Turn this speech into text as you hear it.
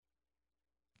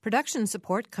Production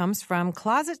support comes from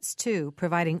Closets 2,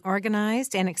 providing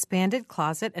organized and expanded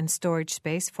closet and storage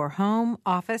space for home,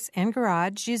 office, and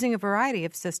garage using a variety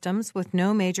of systems with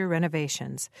no major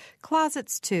renovations.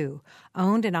 Closets 2,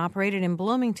 owned and operated in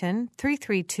Bloomington,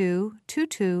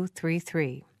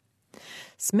 332-2233.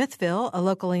 Smithville, a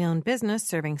locally owned business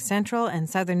serving central and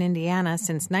southern Indiana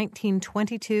since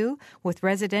 1922 with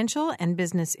residential and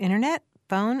business internet,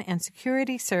 phone, and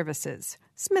security services.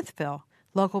 Smithville.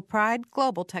 Local pride,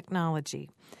 global technology.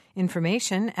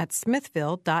 Information at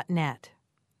smithville.net.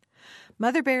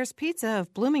 Mother Bear's Pizza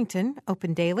of Bloomington,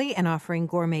 open daily and offering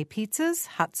gourmet pizzas,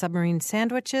 hot submarine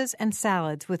sandwiches, and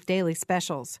salads with daily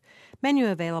specials. Menu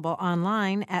available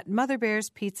online at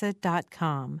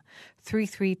motherbearspizza.com.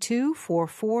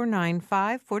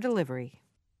 332-4495 for delivery.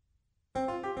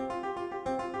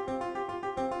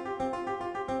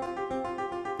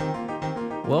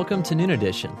 Welcome to Noon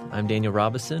Edition. I'm Daniel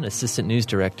Robison, Assistant News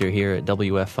Director here at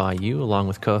WFIU, along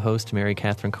with co-host Mary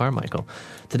Catherine Carmichael.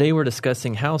 Today we're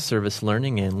discussing how service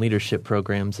learning and leadership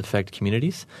programs affect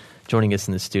communities. Joining us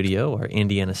in the studio are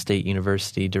Indiana State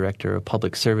University Director of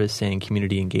Public Service and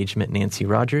Community Engagement Nancy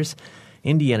Rogers,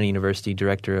 Indiana University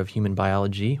Director of Human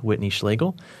Biology Whitney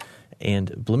Schlegel,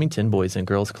 and Bloomington Boys and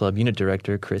Girls Club Unit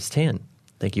Director Chris Tan.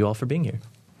 Thank you all for being here.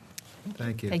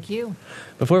 Thank you. Thank you.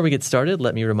 Before we get started,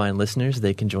 let me remind listeners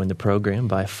they can join the program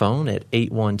by phone at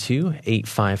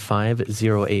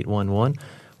 812-855-0811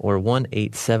 or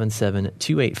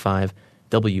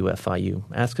 1-877-285-WFIU.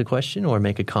 Ask a question or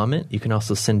make a comment. You can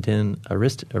also send in a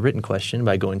written question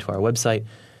by going to our website,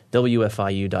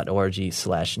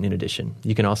 wfiu.org/noonedition.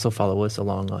 You can also follow us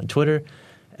along on Twitter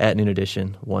at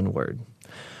noonedition, one word.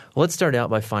 Well, let's start out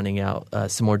by finding out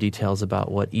some more details about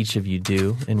what each of you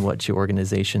do and what your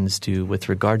organizations do with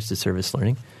regards to service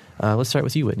learning. Let's start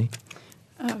with you, Whitney.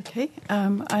 Okay.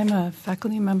 I'm a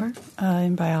faculty member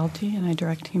in biology, and I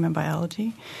direct human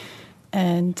biology.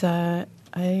 And I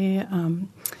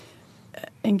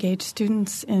engage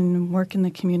students in work in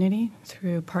the community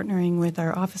through partnering with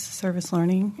our Office of Service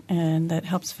Learning, and that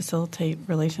helps facilitate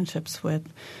relationships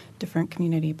with different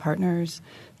community partners.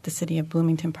 The City of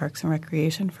Bloomington Parks and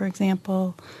Recreation, for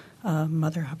example,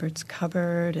 Mother Hubbard's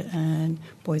Cupboard, and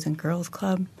Boys and Girls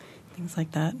Club, things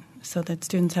like that, so that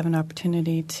students have an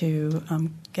opportunity to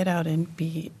get out and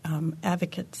be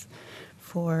advocates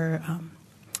for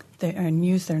and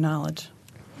use their knowledge.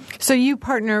 So you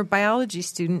partner biology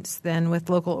students then with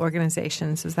local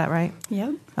organizations, is that right?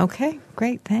 Yep. Okay,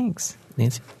 great, thanks.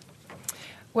 Nancy?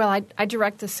 Well, I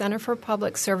direct the Center for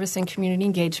Public Service and Community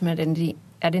Engagement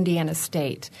at Indiana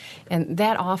State, and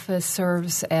that office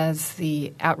serves as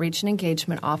the outreach and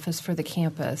engagement office for the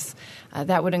campus.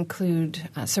 That would include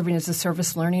serving as the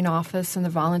service learning office and the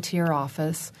volunteer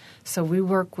office. So we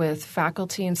work with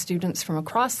faculty and students from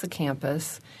across the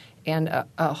campus and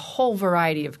a whole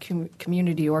variety of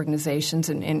community organizations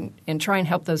and try and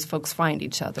help those folks find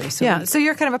each other. So so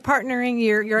you're kind of a partnering,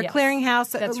 you're Yes, a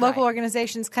clearinghouse. Local right.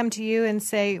 organizations come to you and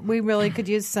say, we really could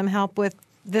use some help with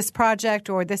this project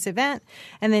or this event,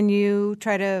 and then you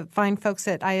try to find folks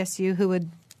at ISU who would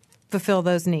fulfill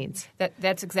those needs.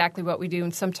 That's exactly what we do,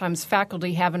 and sometimes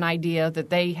faculty have an idea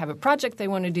that they have a project they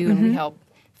want to do, and we help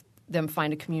them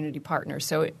find a community partner.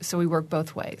 So we work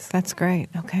both ways. That's great.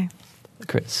 Okay.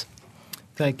 Chris?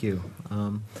 Thank you.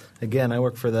 Again, I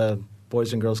work for the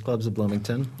Boys and Girls Clubs of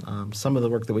Bloomington. Some of the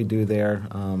work that we do there,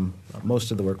 most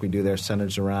of the work we do there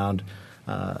centers around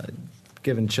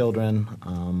giving children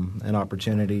an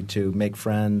opportunity to make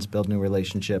friends, build new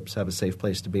relationships, have a safe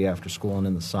place to be after school and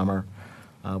in the summer.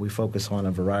 We focus on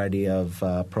a variety of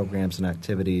programs and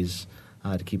activities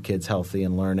to keep kids healthy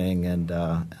and learning and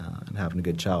having a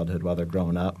good childhood while they're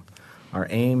growing up. Our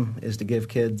aim is to give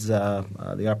kids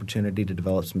the opportunity to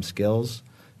develop some skills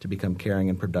to become caring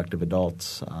and productive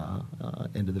adults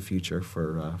into the future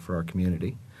for our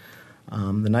community.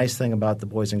 The nice thing about the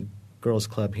Boys and Girls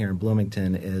Club here in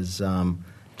Bloomington is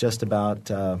just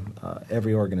about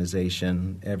every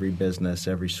organization, every business,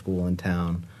 every school in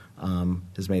town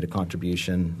has made a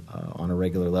contribution on a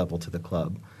regular level to the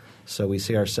club. So we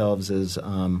see ourselves as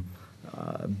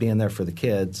being there for the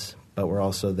kids, but we're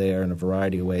also there in a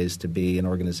variety of ways to be an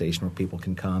organization where people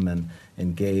can come and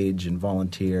engage and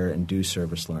volunteer and do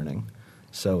service learning.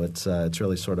 So it's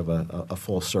really sort of a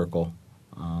full circle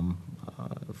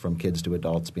from kids to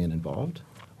adults being involved.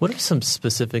 What are some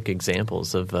specific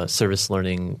examples of service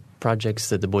learning projects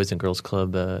that the Boys and Girls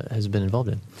Club has been involved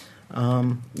in?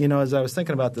 As I was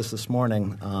thinking about this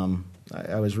morning,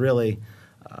 I was really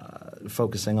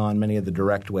focusing on many of the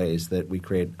direct ways that we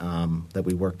create, that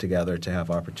we work together to have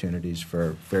opportunities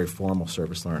for very formal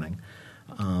service learning.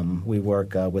 We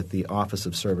work with the Office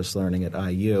of Service Learning at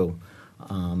IU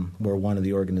We're one of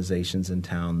the organizations in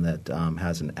town that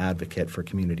has an advocate for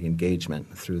community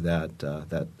engagement through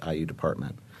that IU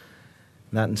department.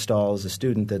 And that installs a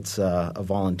student that's a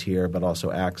volunteer but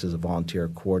also acts as a volunteer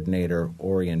coordinator,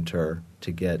 orienter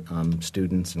to get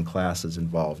students and classes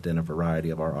involved in a variety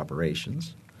of our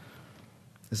operations.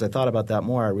 As I thought about that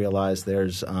more, I realized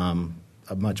there's a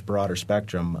much broader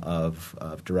spectrum of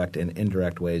direct and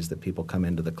indirect ways that people come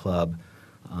into the club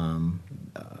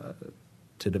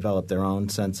to develop their own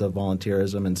sense of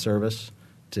volunteerism and service,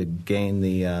 to gain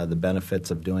the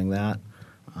benefits of doing that.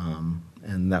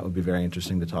 And that would be very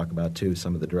interesting to talk about, too,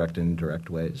 some of the direct and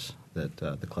indirect ways that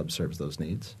the club serves those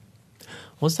needs.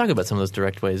 Well, let's talk about some of those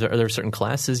direct ways. Are there certain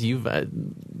classes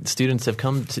students have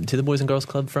come to the Boys and Girls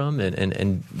Club from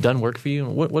and done work for you?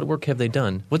 What work have they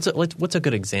done? What's a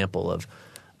good example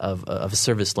of a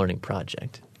service learning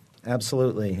project?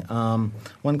 Absolutely.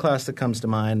 One class that comes to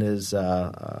mind is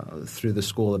through the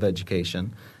School of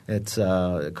Education. It's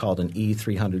called an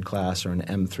E300 class or an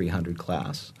M300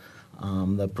 class.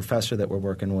 The professor that we're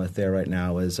working with there right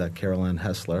now is Carol Ann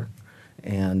Hessler.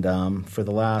 And for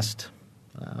the last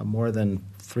more than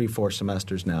 3-4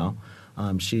 semesters now,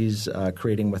 she's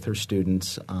creating with her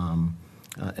students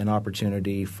an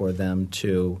opportunity for them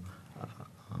to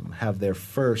have their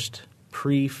first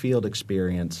pre-field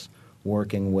experience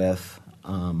working with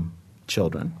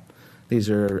children. These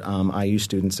are IU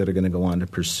students that are going to go on to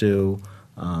pursue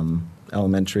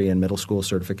elementary and middle school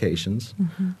certifications,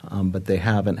 but they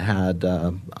haven't had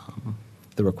the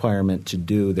requirement to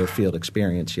do their field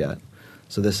experience yet.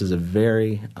 So this is a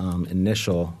very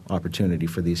initial opportunity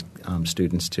for these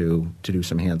students to do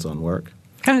some hands-on work.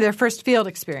 Kind of their first field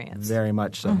experience. Very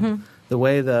much so. The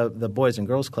way the Boys and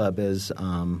Girls Club is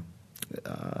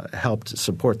helped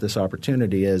support this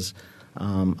opportunity is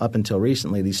up until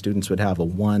recently, these students would have a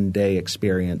one-day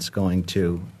experience going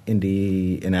to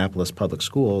Indianapolis Public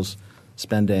Schools,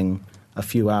 spending a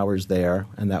few hours there,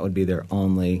 and that would be their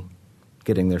only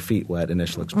getting their feet wet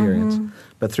initial experience.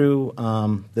 But through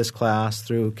this class,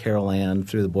 through Carol Ann,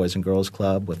 through the Boys and Girls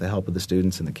Club, with the help of the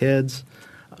students and the kids,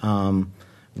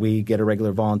 we get a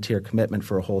regular volunteer commitment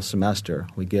for a whole semester.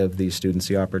 We give these students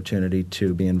the opportunity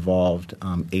to be involved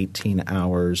 18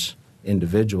 hours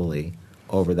individually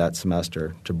over that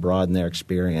semester to broaden their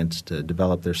experience, to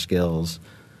develop their skills,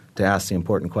 to ask the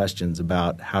important questions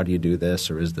about how do you do this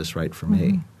or is this right for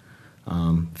me?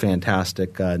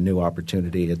 Fantastic new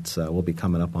opportunity. It's we'll be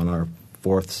coming up on our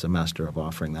 4th semester of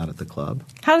offering that at the club.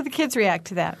 How do the kids react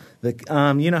to that?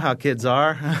 You know how kids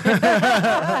are.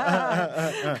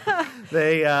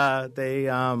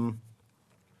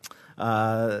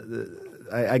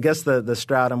 I guess the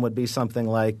stratum would be something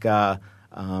like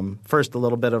first a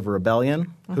little bit of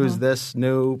rebellion. Who's this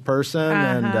new person?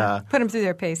 And put them through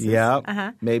their paces.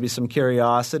 Yeah. Maybe some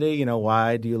curiosity.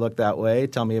 Why do you look that way?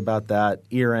 Tell me about that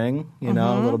earring. A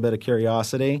little bit of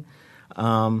curiosity.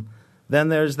 Then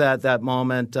there's that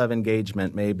moment of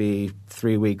engagement, maybe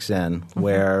 3 weeks in,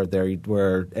 where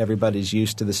everybody's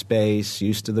used to the space,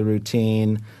 used to the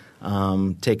routine,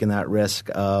 taking that risk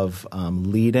of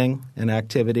leading an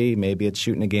activity. Maybe it's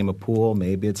shooting a game of pool.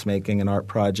 Maybe it's making an art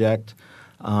project.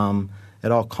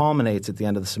 It all culminates at the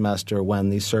end of the semester when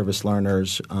these service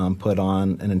learners put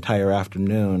on an entire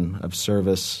afternoon of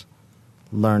service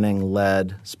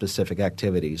learning-led specific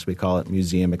activities. We call it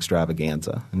Museum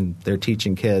Extravaganza. And they're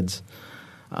teaching kids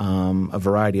a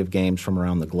variety of games from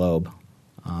around the globe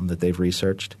that they've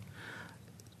researched.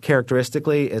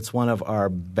 Characteristically, it's one of our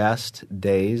best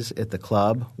days at the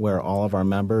club where all of our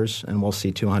members, and we'll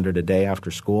see 200 a day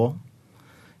after school.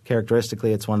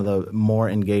 Characteristically, it's one of the more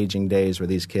engaging days where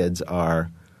these kids are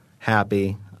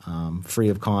happy, free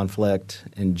of conflict,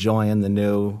 enjoying the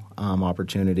new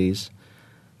opportunities.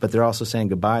 But they're also saying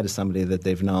goodbye to somebody that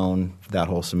they've known that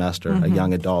whole semester, a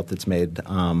young adult that's made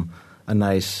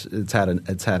it's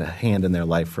had a hand in their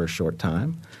life for a short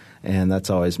time. And that's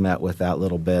always met with that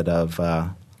little bit of, I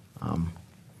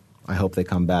hope they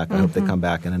come back. I hope they come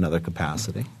back in another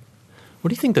capacity. What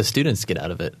do you think the students get out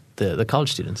of it, the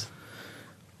college students?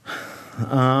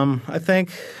 I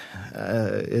think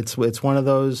it's one of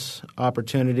those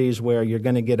opportunities where you're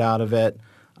going to get out of it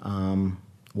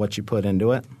what you put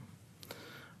into it.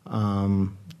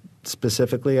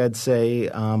 Specifically, I'd say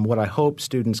what I hope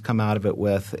students come out of it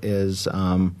with is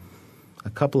a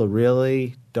couple of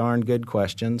really darn good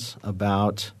questions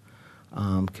about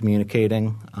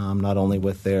communicating not only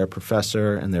with their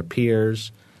professor and their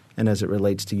peers and as it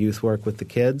relates to youth work with the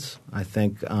kids. I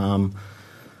think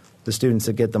the students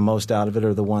that get the most out of it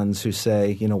are the ones who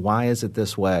say, why is it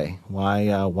this way? Why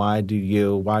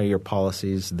are your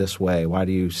policies this way? Why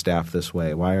do you staff this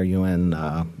way? Why are you in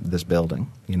this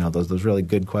building? Those really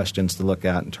good questions to look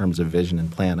at in terms of vision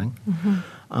and planning.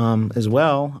 As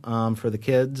well, for the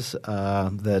kids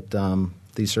that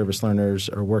these service learners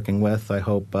are working with, I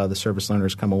hope the service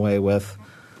learners come away with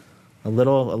a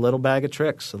little bag of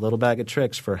tricks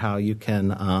for how you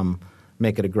can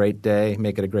make it a great day,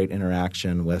 make it a great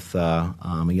interaction with a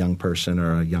young person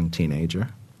or a young teenager.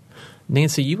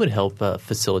 Nancy, you would help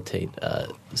facilitate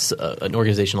an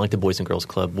organization like the Boys and Girls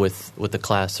Club with the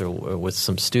class or with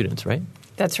some students, right?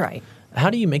 That's right. How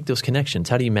do you make those connections?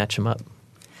 How do you match them up?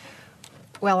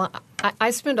 Well, I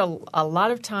spend a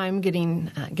lot of time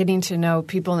getting to know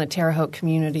people in the Terre Haute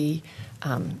community,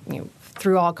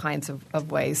 through all kinds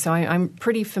of ways. So I'm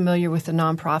pretty familiar with the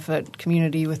nonprofit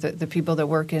community, with the people that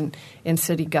work in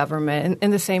city government,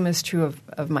 and the same is true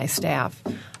of my staff.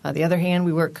 On the other hand,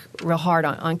 we work real hard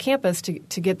on campus to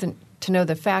get to know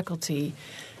the faculty.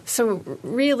 So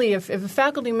really, if a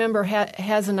faculty member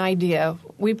has an idea,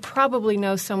 we probably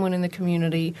know someone in the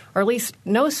community, or at least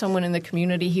know someone in the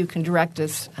community who can direct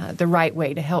us the right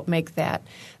way to help make that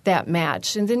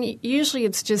match. And then usually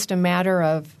it's just a matter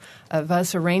of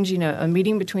us arranging a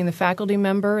meeting between the faculty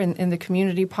member and the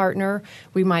community partner.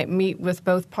 We might meet with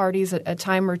both parties a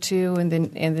time or two, and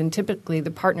then typically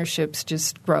the partnerships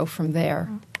just grow from there.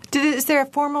 Is there a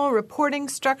formal reporting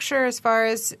structure as far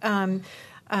as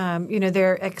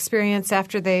their experience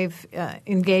after they've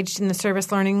engaged in the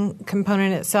service learning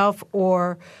component itself,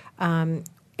 or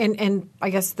and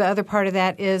I guess the other part of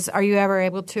that is, are you ever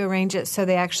able to arrange it so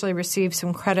they actually receive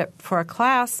some credit for a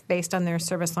class based on their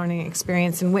service learning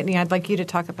experience? And Whitney, I'd like you to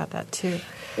talk about that too.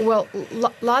 Well,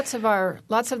 lots of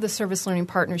the service learning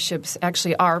partnerships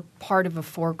actually are part of a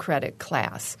 4-credit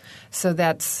class, so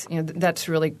that's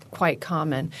really quite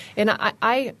common, and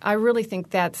I really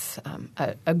think that's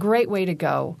a great way to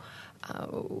go.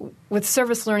 With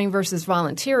service learning versus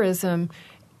volunteerism,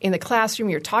 in the classroom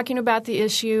you're talking about the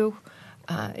issue.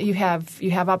 You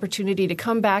have opportunity to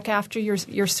come back after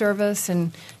your service,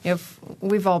 and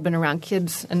we've all been around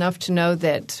kids enough to know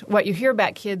that what you hear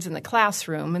about kids in the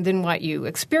classroom and then what you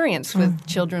experience with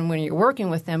children when you're working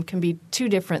with them can be two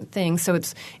different things. So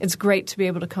it's great to be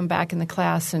able to come back in the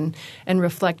class and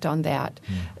reflect on that.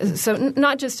 So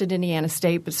not just at Indiana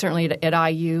State, but certainly at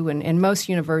IU and most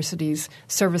universities,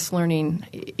 service learning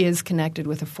is connected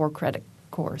with a 4-credit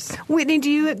course. Whitney, do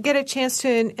you get a chance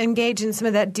to engage in some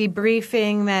of that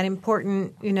debriefing, that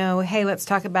important, hey, let's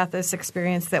talk about this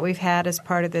experience that we've had as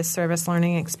part of this service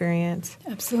learning experience?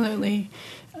 Absolutely.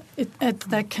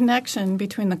 That connection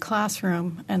between the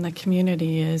classroom and the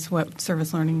community is what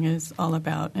service learning is all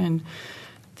about. And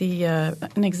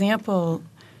an example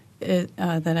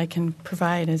that I can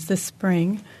provide is this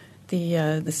spring,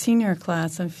 the senior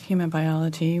class of human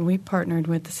biology, we partnered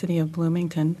with the City of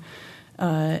Bloomington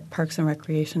Parks and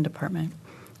Recreation Department.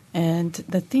 And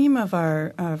the theme of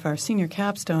our senior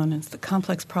capstone is the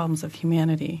complex problems of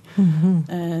humanity.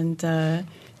 And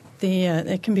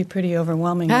it can be pretty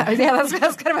overwhelming. Yeah,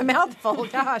 that's kind of a mouthful.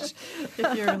 Gosh,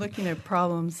 if you're looking at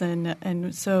problems,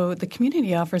 and so the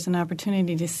community offers an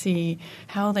opportunity to see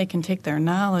how they can take their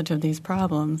knowledge of these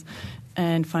problems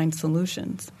and find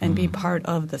solutions and be part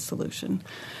of the solution.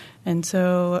 And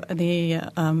so the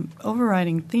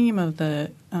overriding theme of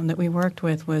that we worked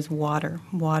with was water.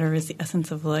 Water is the essence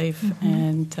of life,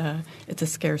 and it's a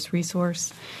scarce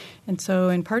resource. And so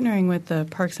in partnering with the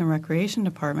Parks and Recreation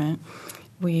Department,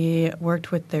 we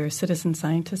worked with their Citizen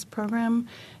Scientist program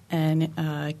and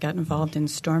got involved in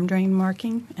storm drain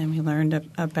marking, and we learned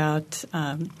about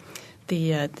some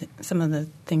of the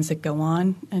things that go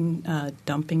on and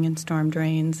dumping in storm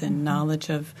drains and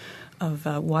knowledge of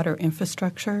water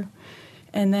infrastructure.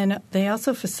 And then they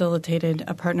also facilitated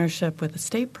a partnership with a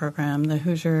state program, the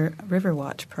Hoosier River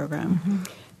Watch program.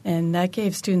 And that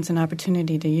gave students an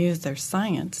opportunity to use their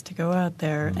science to go out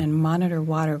there and monitor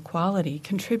water quality,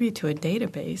 contribute to a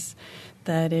database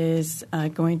that is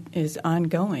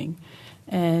ongoing.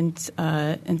 And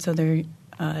so they're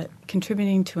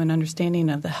contributing to an understanding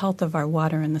of the health of our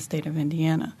water in the state of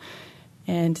Indiana.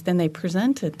 And then they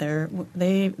presented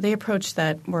they approached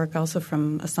that work also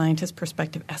from a scientist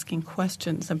perspective, asking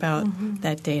questions about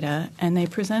that data. And they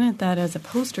presented that as a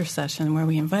poster session where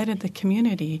we invited the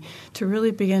community to really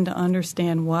begin to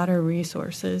understand water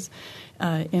resources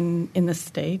in the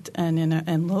state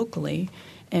and locally,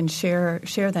 and share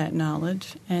that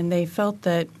knowledge. And they felt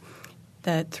that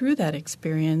through that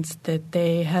experience that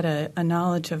they had a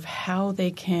knowledge of how they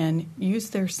can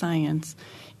use their science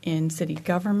in city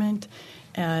government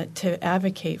to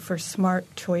advocate for smart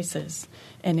choices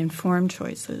and informed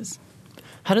choices.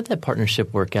 How did that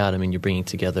partnership work out? I mean, you're bringing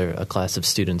together a class of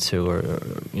students who are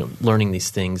learning these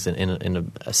things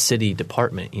in a city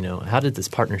department. How did this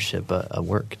partnership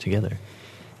work together?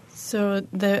 So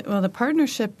the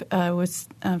partnership was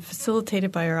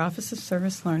facilitated by our Office of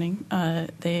Service Learning.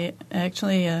 They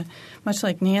actually, much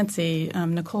like Nancy,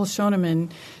 Nicole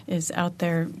Schoeneman is out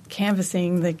there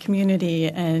canvassing the community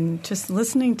and just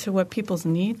listening to what people's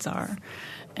needs are.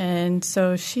 And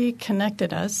so she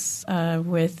connected us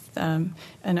with,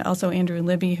 and also Andrew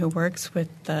Libby, who works with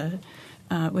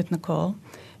Nicole,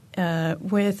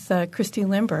 with Christy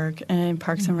Lindberg in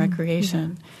Parks and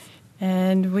Recreation. Mm-hmm.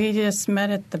 And we just met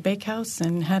at the bakehouse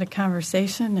and had a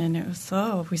conversation, and it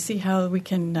was, we see how we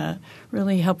can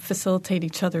really help facilitate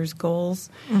each other's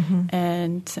goals. Mm-hmm.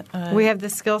 And we have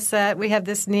this skill set, we have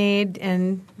this need,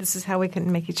 and this is how we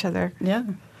can make each other. Yeah.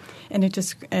 And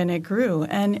it grew.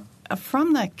 And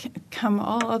from that come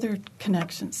all other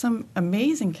connections, some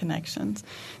amazing connections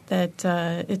that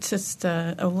it's just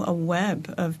a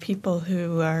web of people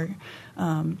who are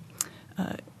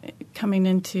coming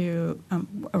into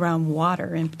around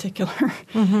water in particular.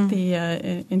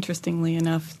 Mm-hmm. Interestingly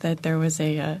enough, that there was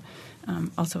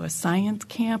also a science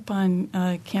camp on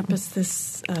campus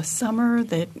this summer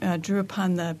that drew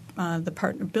upon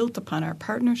built upon our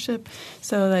partnership.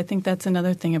 So I think that's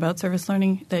another thing about service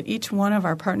learning, that each one of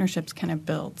our partnerships kind of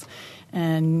builds,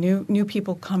 and new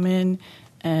people come in,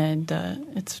 and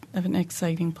it's an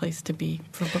exciting place to be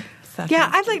for faculty.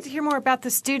 Yeah, I'd like to hear more about the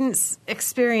students'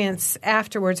 experience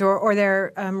afterwards, or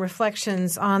their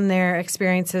reflections on their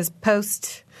experiences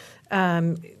post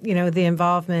the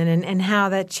involvement, and how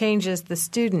that changes the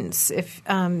students.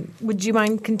 Would you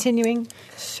mind continuing?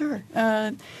 Sure.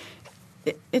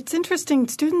 It's interesting.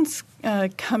 Students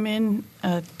come in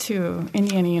to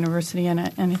Indiana University, and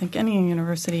I think any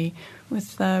university,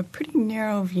 with a pretty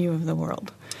narrow view of the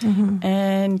world. Mm-hmm.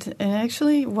 And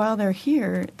actually, while they're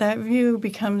here, that view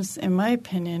becomes, in my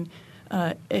opinion,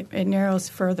 it narrows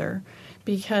further,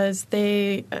 because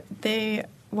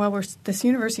while this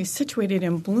university is situated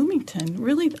in Bloomington,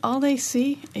 really all they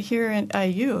see here at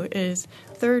IU is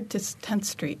 3rd to 10th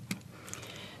Street.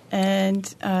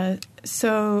 And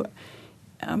so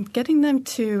getting them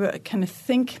to kind of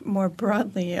think more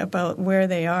broadly about where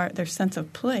they are, their sense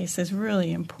of place, is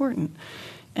really important.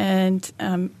 And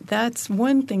that's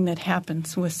one thing that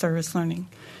happens with service learning.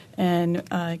 And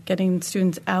getting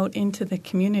students out into the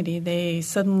community, they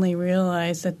suddenly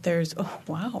realize that there's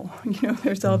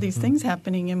all these things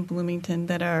happening in Bloomington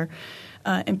that are,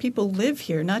 and people live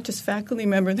here, not just faculty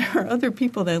members. There are other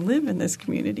people that live in this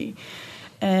community,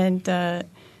 and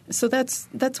so that's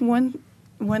one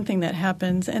thing that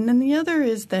happens. And then the other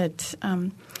is that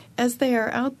as they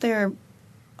are out there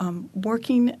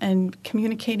working and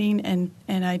communicating and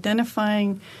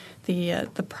identifying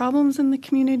the problems in the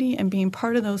community and being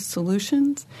part of those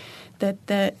solutions, that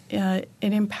it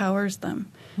empowers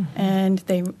them. Mm-hmm. And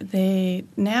they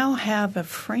now have a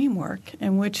framework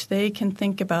in which they can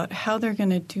think about how they're going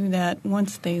to do that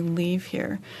once they leave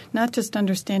here. Not just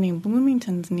understanding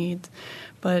Bloomington's needs,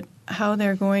 but how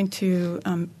they're going to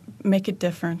make a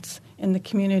difference in the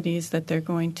communities that they're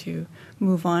going to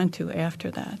move on to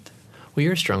after that. Well,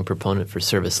 you're a strong proponent for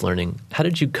service learning. How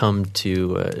did you come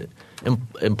to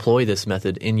employ this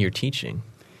method in your teaching?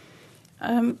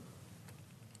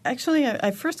 Actually,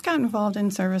 I first got involved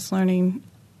in service learning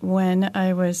when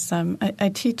I was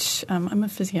I teach. I'm a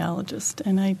physiologist,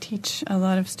 and I teach a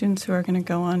lot of students who are going to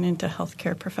go on into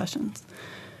healthcare professions.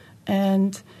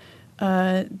 And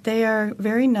they are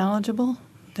very knowledgeable.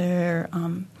 They're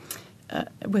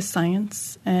with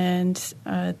science, and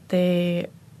they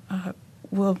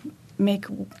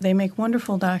make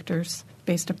wonderful doctors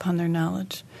based upon their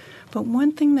knowledge. But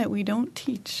one thing that we don't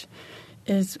teach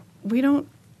is we don't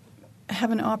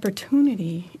have an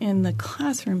opportunity in the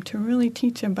classroom to really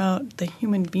teach about the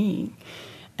human being,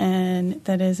 and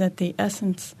that is at the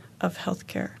essence of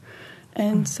healthcare.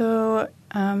 And so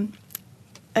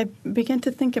I began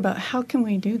to think about, how can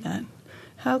we do that?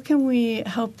 How can we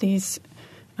help these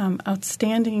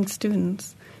outstanding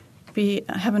students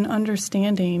have an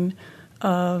understanding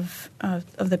of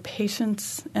the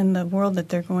patients and the world that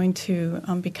they're going to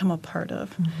become a part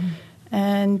of? Mm-hmm.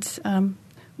 And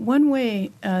one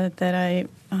way that I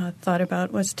thought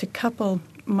about was to couple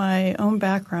my own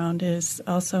background is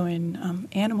also in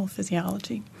animal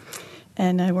physiology,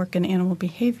 and I work in animal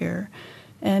behavior.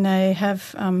 And I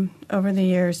have, over the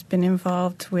years, been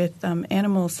involved with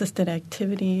animal-assisted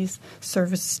activities,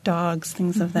 service dogs,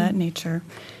 things of that nature.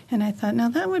 And I thought, now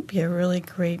that would be a really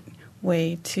great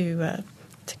way to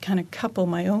to kind of couple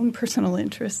my own personal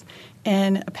interests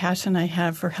and a passion I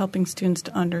have for helping students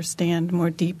to understand more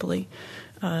deeply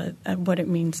what it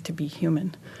means to be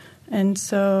human. And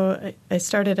so I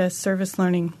started a service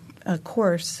learning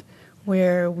course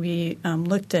where we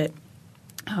looked at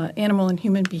animal and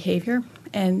human behavior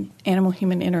and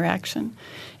animal-human interaction.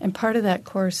 And part of that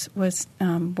course was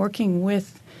working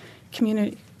with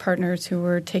community partners who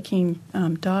were taking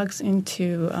dogs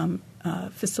into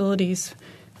facilities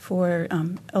for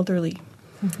elderly.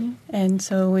 Mm-hmm. And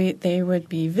so they would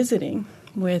be visiting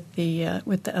with the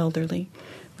elderly,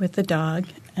 with the dog,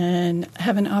 and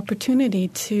have an opportunity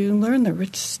to learn the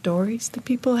rich stories that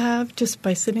people have just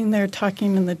by sitting there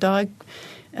talking. And the dog,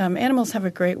 animals have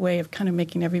a great way of kind of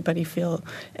making everybody feel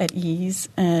at ease,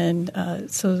 and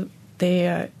so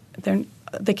they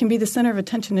can be the center of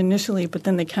attention initially, but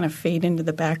then they kind of fade into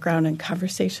the background and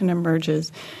conversation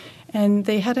emerges. And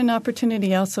they had an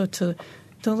opportunity also to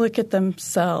look at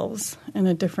themselves in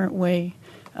a different way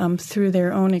through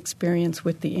their own experience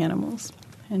with the animals.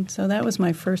 And so that was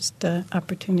my first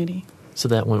opportunity. So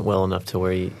that went well enough to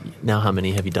where now how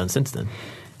many have you done since then?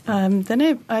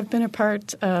 Then I've been a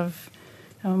part of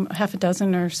half a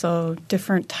dozen or so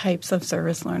different types of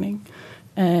service learning.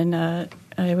 And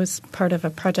I was part of a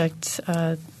project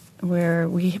where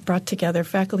we brought together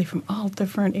faculty from all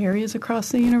different areas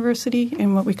across the university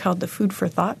in what we called the Food for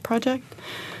Thought project.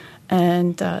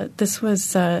 And this was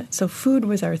so food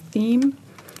was our theme.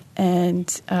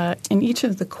 And in each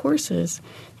of the courses,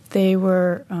 they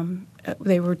were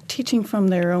teaching from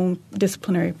their own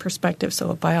disciplinary perspective.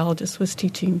 So a biologist was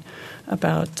teaching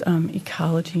about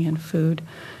ecology and food.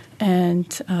 And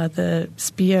the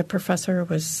SPIA professor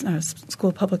School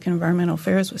of Public and Environmental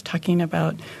Affairs, was talking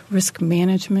about risk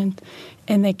management.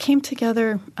 And they came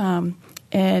together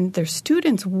and their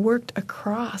students worked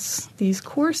across these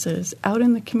courses out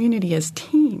in the community as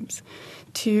teams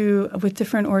with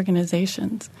different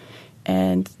organizations.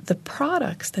 And the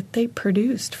products that they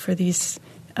produced for these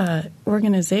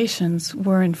organizations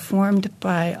were informed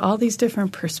by all these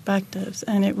different perspectives.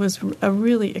 And it was a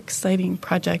really exciting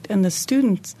project. And the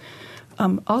students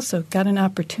also got an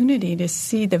opportunity to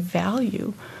see the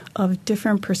value of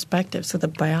different perspectives. So the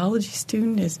biology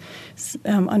student is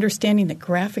understanding the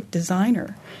graphic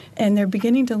designer, and they're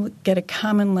beginning to get a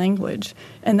common language.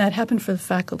 And that happened for the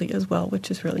faculty as well, which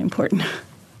is really important.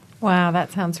 Wow,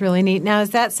 that sounds really neat. Now, is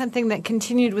that something that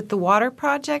continued with the water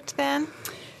project then?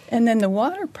 And then the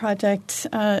water project,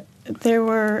 there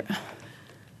were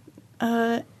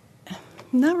not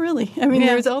really. I mean,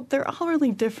 they're all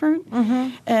really different,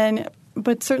 mm-hmm.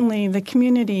 But certainly the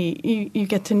community, you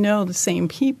get to know the same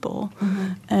people,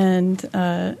 mm-hmm.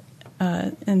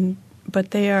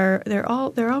 But they're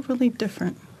all really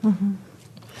different. Mm-hmm.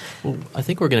 Well, I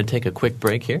think we're going to take a quick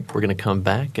break here. We're going to come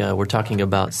back. We're talking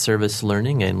about service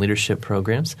learning and leadership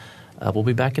programs. We'll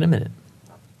be back in a minute.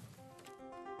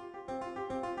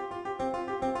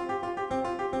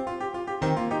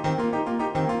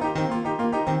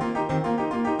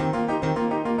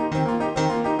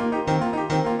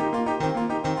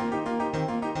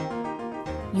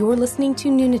 You're listening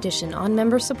to Noon Edition on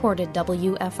member-supported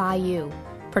WFIU.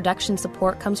 Production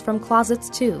support comes from Closets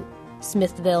 2,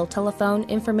 Smithville telephone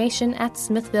information at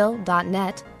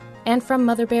smithville.net, and from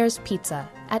Mother Bear's Pizza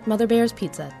at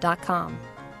motherbearspizza.com.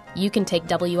 You can take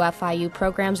WFIU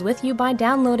programs with you by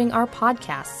downloading our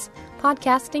podcasts.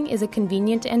 Podcasting is a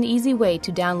convenient and easy way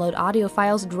to download audio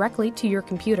files directly to your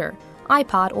computer,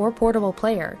 iPod, or portable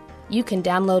player. You can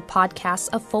download podcasts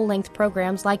of full-length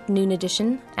programs like Noon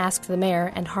Edition, Ask the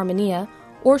Mayor, and Harmonia,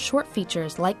 or short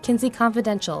features like Kinsey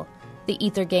Confidential, the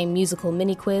Ether Game musical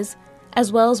mini-quiz,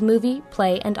 as well as movie,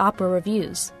 play, and opera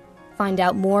reviews. Find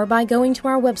out more by going to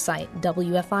our website,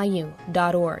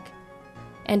 wfiu.org.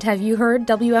 And have you heard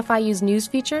WFIU's news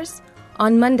features?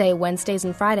 On Monday, Wednesdays,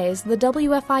 and Fridays, the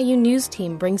WFIU News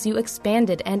Team brings you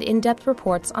expanded and in-depth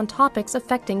reports on topics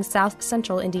affecting South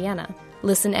Central Indiana.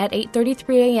 Listen at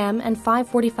 8:33 a.m. and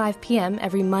 5:45 p.m.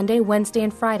 every Monday, Wednesday,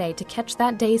 and Friday to catch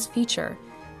that day's feature.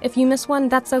 If you miss one,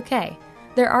 that's okay.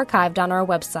 They're archived on our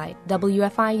website,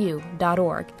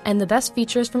 wfiu.org, and the best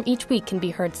features from each week can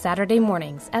be heard Saturday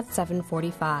mornings at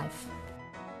 7:45.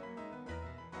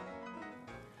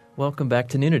 Welcome back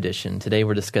to Noon Edition. Today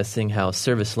we're discussing how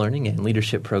service learning and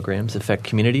leadership programs affect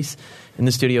communities. In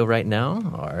the studio right now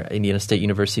are Indiana State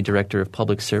University Director of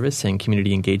Public Service and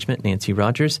Community Engagement, Nancy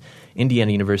Rogers,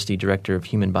 Indiana University Director of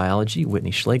Human Biology,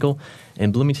 Whitney Schlegel,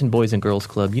 and Bloomington Boys and Girls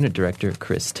Club Unit Director,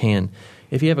 Chris Tan.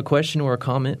 If you have a question or a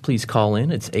comment, please call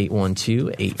in. It's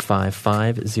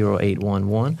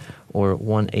 812-855-0811, or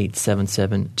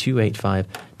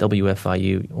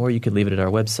 1-877-285-WFIU, or you could leave it at our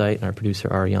website, and our producer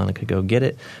Ariana could go get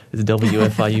it. It's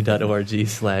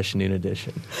wfiu.org/Noon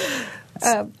Edition.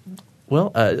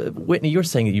 Well, Whitney, you were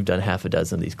saying that you've done half a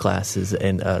dozen of these classes,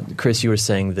 and Chris, you were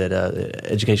saying that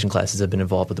education classes have been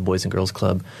involved with the Boys and Girls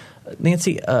Club.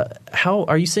 Nancy, how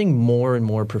are you seeing more and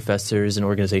more professors and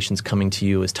organizations coming to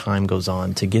you as time goes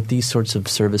on to get these sorts of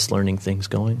service learning things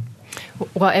going?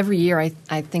 Well, every year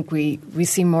I think we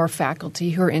see more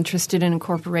faculty who are interested in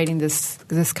incorporating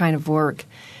this kind of work.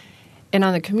 And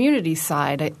on the community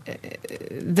side,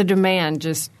 the demand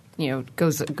just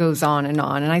goes on, and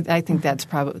I think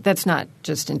that's not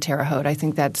just in Terre Haute. I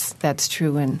think that's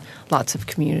true in lots of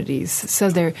communities.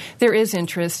 So there is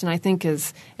interest, and I think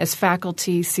as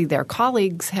faculty see their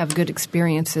colleagues have good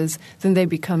experiences, then they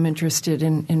become interested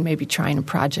in maybe trying a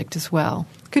project as well.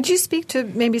 Could you speak to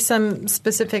maybe some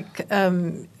specific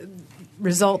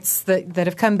results that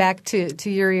have come back to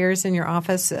your ears in your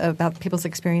office about people's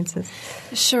experiences?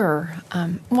 Sure.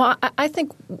 Well, I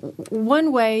think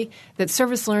one way that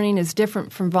service learning is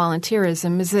different from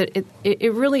volunteerism is that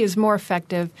it really is more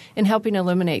effective in helping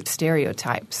eliminate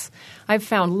stereotypes. I've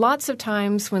found lots of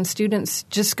times when students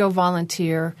just go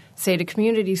volunteer, say at a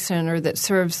community center that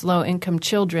serves low-income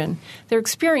children, their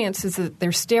experience is that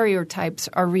their stereotypes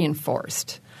are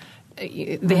reinforced.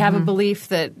 They have a belief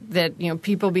that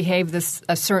people behave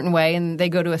a certain way, and they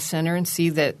go to a center and see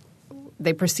that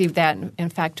they perceive that, in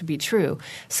fact, to be true.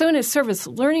 So in a service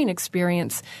learning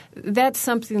experience, that's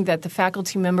something that the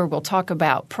faculty member will talk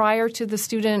about prior to the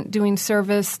student doing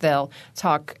service. They'll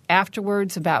talk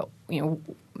afterwards about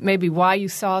maybe why you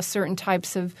saw certain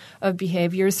types of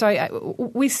behaviors. So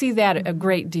we see that a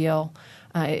great deal,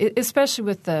 especially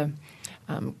with the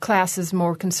classes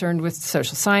more concerned with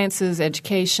social sciences,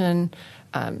 education,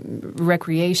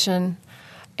 recreation,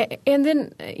 and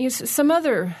then some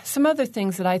other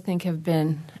things that I think have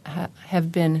been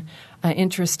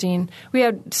interesting. We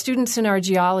had students in our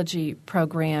geology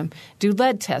program do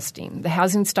lead testing. The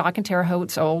housing stock in Terre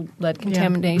Haute's old lead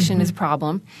contamination is a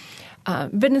problem.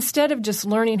 But instead of just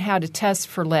learning how to test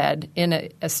for lead in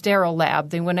a sterile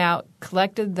lab, they went out,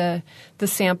 collected the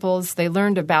samples. They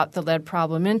learned about the lead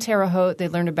problem in Terre Haute. They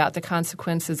learned about the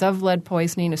consequences of lead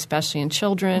poisoning, especially in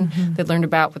children. They learned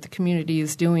about what the community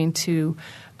is doing to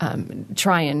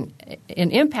try and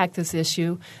impact this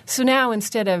issue. So now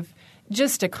instead of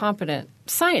just a competent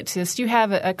scientist, you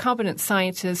have a competent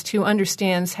scientist who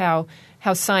understands how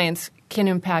science can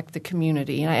impact the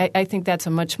community. And I think that's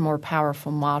a much more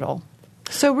powerful model.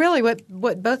 So really what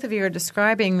both of you are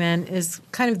describing then is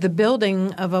kind of the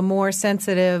building of a more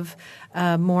sensitive,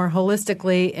 more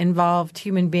holistically involved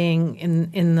human being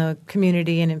in the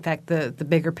community and, in fact, the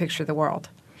bigger picture of the world.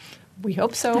 We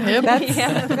hope so.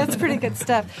 That's pretty good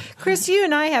stuff. Chris, you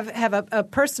and I have a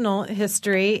personal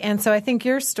history, and so I think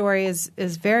your story is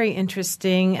very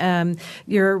interesting.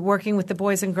 You're working with the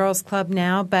Boys and Girls Club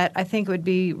now, but I think it would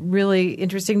be really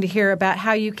interesting to hear about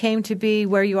how you came to be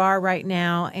where you are right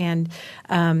now and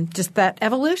just that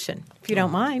evolution, if you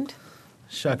don't mind.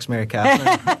 Shucks, Mary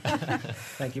Catherine.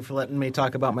 Thank you for letting me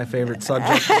talk about my favorite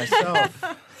subject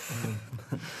myself.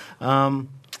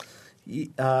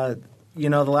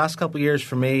 The last couple of years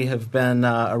for me have been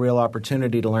a real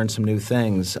opportunity to learn some new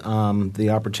things. The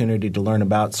opportunity to learn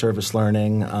about service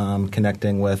learning,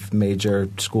 connecting with major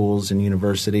schools and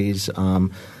universities.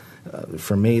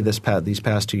 For me, these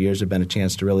past 2 years have been a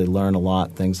chance to really learn a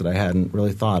lot, things that I hadn't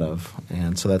really thought of,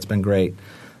 and so that's been great.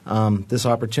 This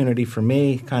opportunity for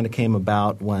me kind of came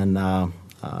about when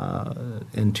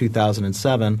in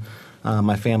 2007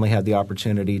 my family had the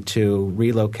opportunity to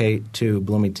relocate to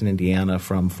Bloomington, Indiana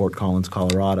from Fort Collins,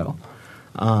 Colorado.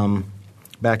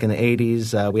 Back in the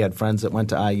 80s, we had friends that went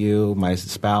to IU. My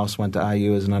spouse went to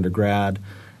IU as an undergrad.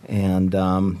 And,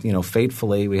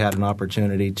 fatefully, we had an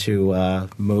opportunity to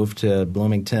move to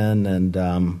Bloomington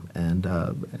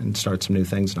and start some new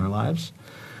things in our lives.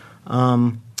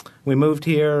 We moved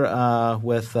here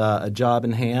with a job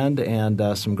in hand and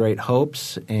some great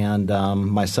hopes, and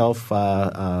myself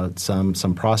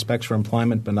some prospects for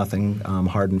employment, but nothing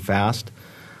hard and fast.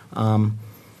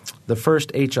 The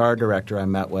first HR director I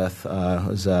met with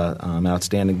was an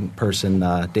outstanding person,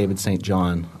 David St.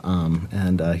 John,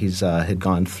 and he's had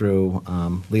gone through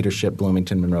Leadership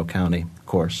Bloomington Monroe County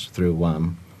course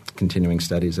through continuing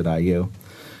studies at IU.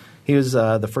 He was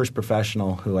the first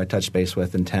professional who I touched base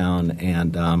with in town,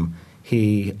 and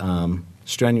he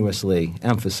strenuously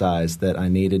emphasized that I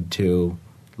needed to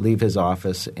leave his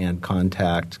office and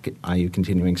contact IU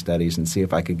Continuing Studies and see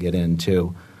if I could get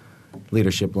into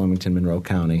Leadership Bloomington Monroe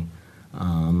County,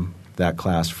 that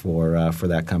class for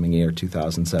that coming year,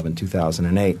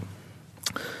 2007-2008.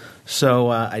 So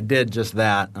I did just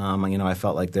that. I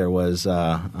felt like there was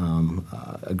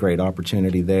a great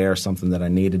opportunity there, something that I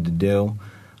needed to do.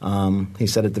 He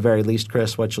said, at the very least,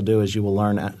 Chris, what you'll do is you will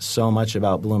learn so much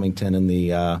about Bloomington in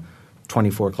the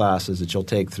 24 classes that you'll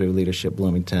take through Leadership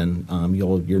Bloomington.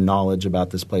 Your knowledge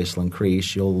about this place will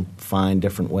increase. You'll find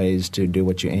different ways to do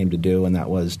what you aim to do, and that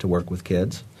was to work with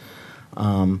kids.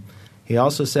 He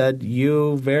also said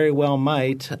you very well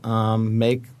might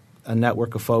make a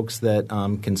network of folks that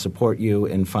can support you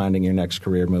in finding your next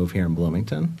career move here in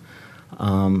Bloomington.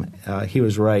 He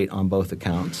was right on both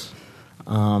accounts.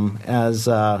 As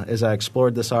I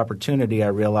explored this opportunity, I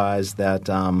realized that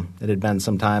it had been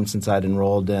some time since I'd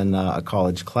enrolled in a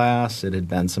college class. It had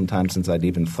been some time since I'd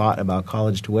even thought about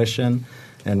college tuition,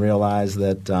 and realized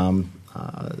that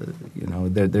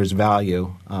there's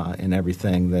value in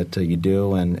everything that you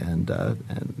do, and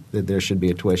there should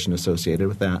be a tuition associated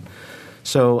with that.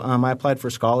 So I applied for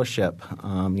a scholarship.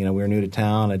 We were new to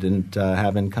town. I didn't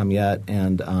have income yet,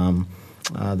 and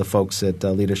the folks at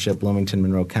Leadership Bloomington,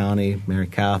 Monroe County, Mary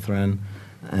Catherine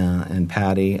and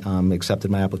Patty accepted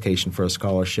my application for a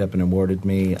scholarship and awarded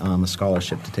me a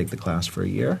scholarship to take the class for a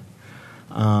year.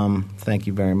 Thank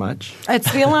you very much.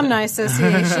 It's the Alumni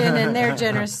Association and their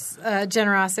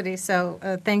generosity,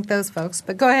 so thank those folks.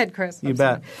 But go ahead, Chris. You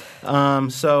bet.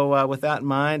 So with that in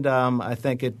mind, I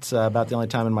think it's about the only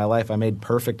time in my life I made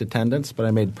perfect attendance, but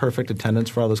I made perfect attendance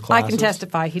for all those classes. I can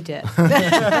testify he did.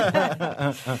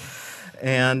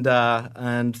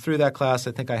 And through that class,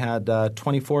 I think I had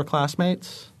 24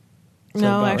 classmates.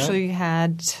 No, actually you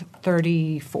had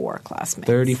 34 classmates.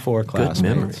 34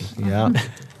 classmates. Good memory.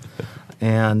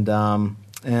 Yeah.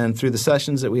 And through the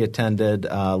sessions that we attended,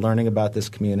 learning about this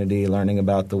community, learning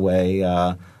about the way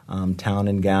Town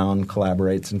and Gown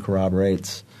collaborates and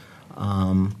corroborates,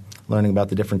 learning about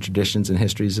the different traditions and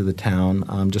histories of the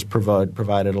town, just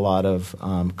provided a lot of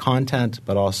content,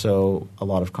 but also a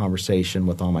lot of conversation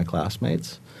with all my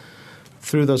classmates.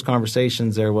 Through those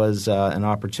conversations, there was an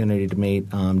opportunity to meet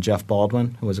Jeff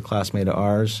Baldwin, who was a classmate of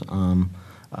ours,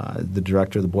 the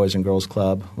director of the Boys and Girls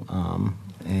Club.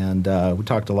 And we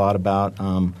talked a lot about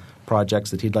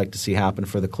projects that he'd like to see happen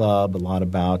for the club, a lot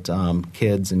about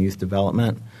kids and youth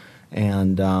development.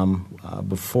 And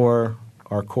before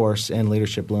our course in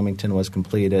Leadership Bloomington was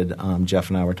completed, Jeff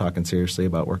and I were talking seriously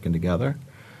about working together.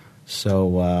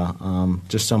 So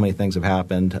just so many things have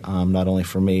happened, not only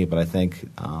for me, but I think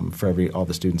for all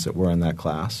the students that were in that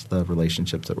class. The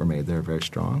relationships that were made there are very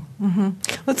strong. Mm-hmm.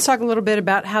 Let's talk a little bit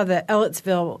about how the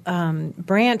Ellettsville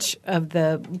branch of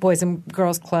the Boys and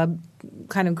Girls Club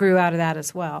kind of grew out of that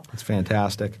as well. It's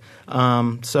fantastic.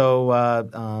 Just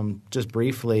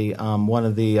briefly, one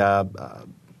of the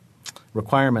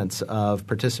requirements of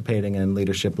participating in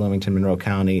Leadership Bloomington, Monroe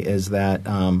County is that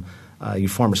you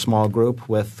form a small group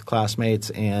with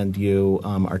classmates, and you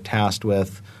are tasked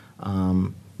with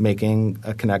making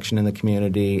a connection in the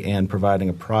community and providing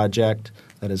a project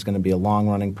that is going to be a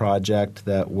long-running project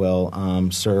that will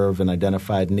serve an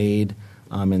identified need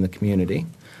in the community.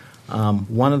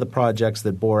 One of the projects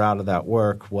that bore out of that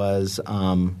work was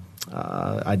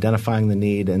identifying the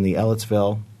need in the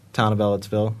town of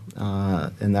Ellettsville,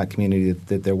 in that community,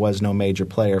 that there was no major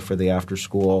player for the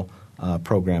after-school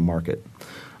program market.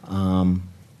 Some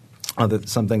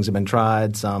things have been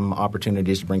tried. Some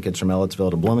opportunities to bring kids from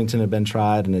Ellettsville to Bloomington have been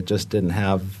tried, and it just didn't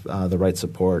have the right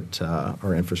support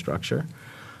or infrastructure.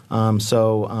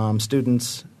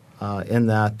 Students in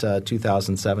that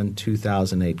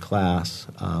 2007-2008 class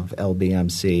of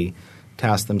LBMC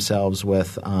tasked themselves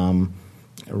with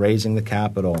raising the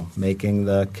capital, making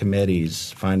the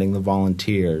committees, finding the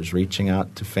volunteers, reaching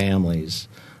out to families,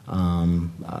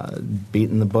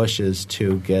 beating the bushes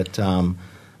to get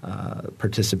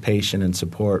participation and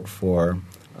support for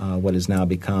what has now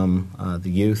become the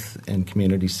Youth and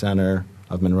Community Center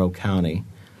of Monroe County,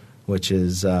 which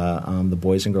is the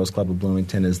Boys and Girls Club of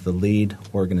Bloomington is the lead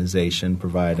organization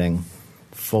providing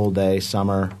full-day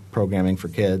summer programming for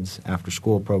kids,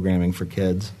 after-school programming for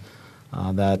kids.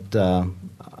 That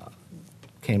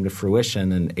came to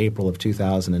fruition in April of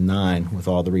 2009 with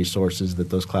all the resources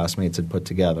that those classmates had put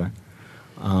together.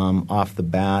 Off the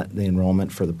bat, the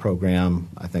enrollment for the program,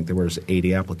 I think there was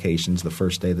 80 applications the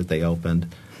first day that they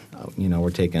opened. We're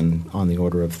taking on the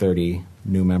order of 30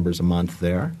 new members a month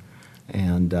there.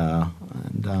 And the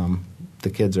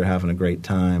kids are having a great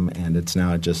time, and it's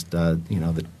now just, the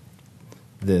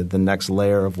the next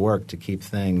layer of work to keep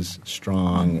things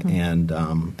strong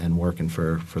and working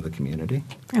for the community.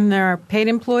 And there are paid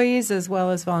employees as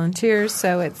well as volunteers,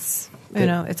 so it's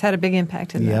had a big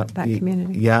impact in that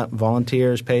community. Yeah,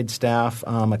 volunteers, paid staff.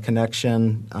 A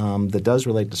connection that does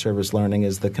relate to service learning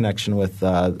is the connection with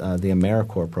the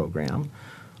AmeriCorps program.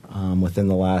 Within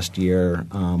the last year,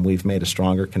 we've made a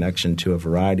stronger connection to a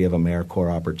variety of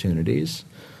AmeriCorps opportunities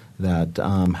that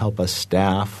help us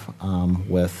staff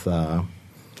with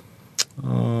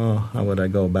how would I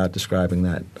go about describing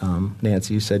that?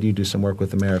 Nancy, you said you do some work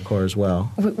with AmeriCorps as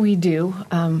well. We do.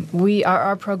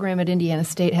 Our program at Indiana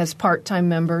State has part-time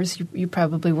members. You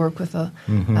probably work with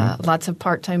lots of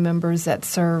part-time members that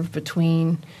serve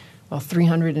between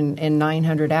 300 and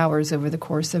 900 hours over the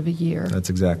course of a year. That's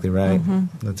exactly right.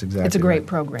 That's exactly. It's a great right.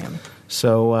 program.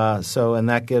 So and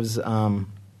that gives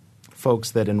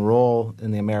folks that enroll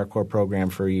in the AmeriCorps program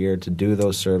for a year to do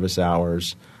those service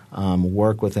hours,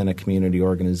 work within a community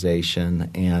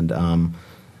organization, and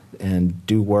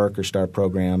do work or start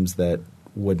programs that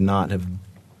would not have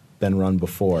been run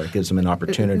before. It gives them an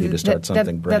opportunity to start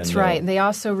something brand new. That's right. They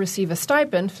also receive a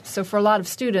stipend. So for a lot of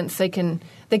students, they can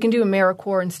do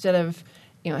AmeriCorps instead of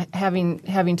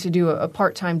having to do a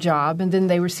part-time job, and then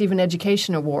they receive an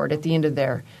education award at the end of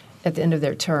their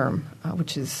term,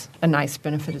 which is a nice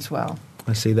benefit as well.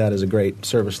 I see that as a great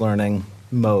service learning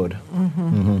mode.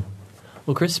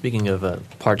 Well, Chris, speaking of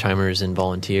part-timers and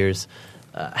volunteers,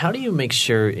 how do you make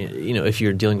sure, if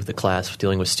you're dealing with the class,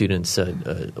 dealing with students,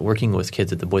 working with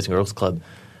kids at the Boys and Girls Club,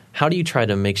 how do you try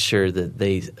to make sure that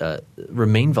they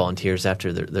remain volunteers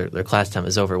after their class time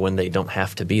is over when they don't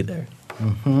have to be there?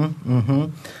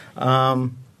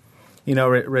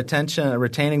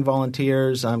 Retaining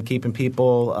volunteers, keeping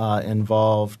people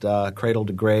involved, cradle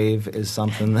to grave is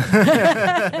something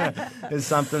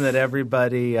that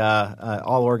everybody,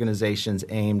 all organizations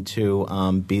aim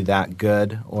to be that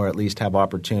good, or at least have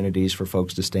opportunities for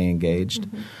folks to stay engaged.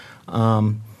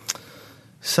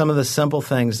 Some of the simple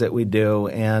things that we do,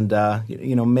 and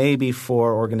maybe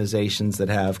for organizations that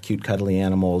have cute, cuddly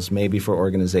animals, maybe for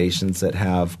organizations that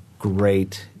have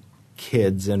great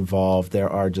kids involved, there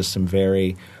are just some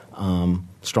very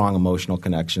strong emotional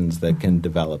connections that can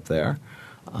develop there.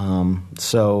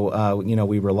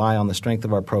 We rely on the strength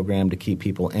of our program to keep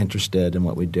people interested in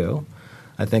what we do.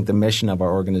 I think the mission of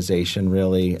our organization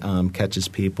really catches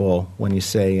people when you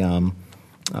say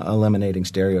eliminating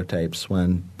stereotypes.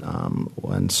 When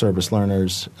service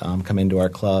learners come into our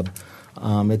club,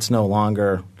 it's no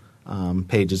longer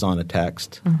pages on a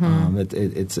text.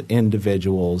 It's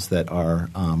individuals that are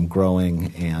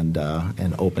growing and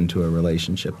open to a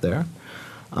relationship there.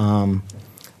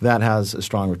 That has a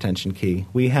strong retention key.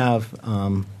 We have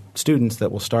students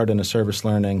that will start in a service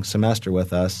learning semester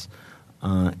with us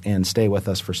and stay with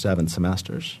us for 7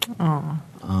 semesters.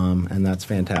 And that's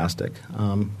fantastic.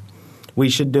 We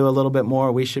should do a little bit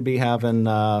more. We should be having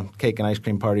cake and ice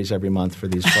cream parties every month for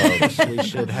these folks.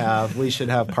 We should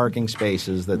have parking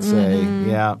spaces that say,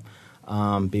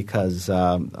 because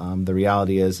the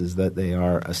reality is that they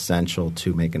are essential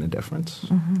to making a difference.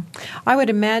 I would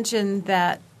imagine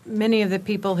that many of the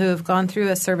people who have gone through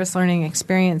a service learning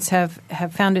experience have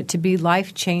found it to be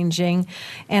life-changing.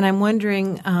 And I'm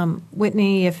wondering,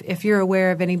 Whitney, if you're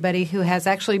aware of anybody who has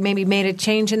actually maybe made a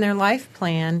change in their life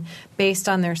plan based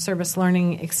on their service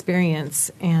learning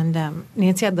experience. And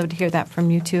Nancy, I'd love to hear that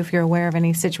from you, too, if you're aware of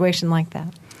any situation like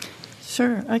that.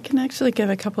 Sure. I can actually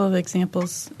give a couple of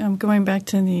examples. Going back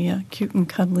to the cute and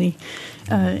cuddly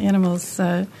animals,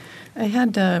 I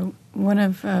had one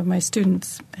of my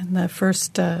students, and the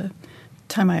first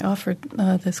time I offered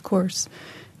this course,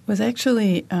 was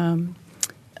actually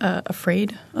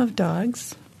afraid of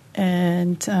dogs.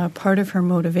 And part of her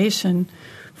motivation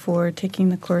for taking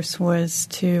the course was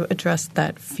to address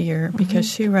that fear, because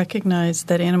she recognized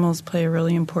that animals play a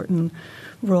really important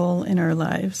role in our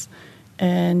lives.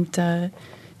 And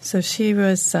so she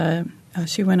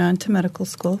went on to medical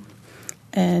school.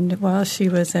 And while she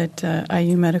was at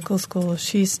IU Medical School,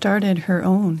 she started her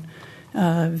own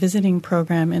visiting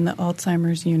program in the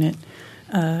Alzheimer's unit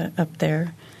up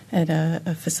there at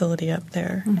a facility up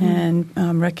there, and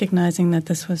recognizing that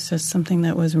this was just something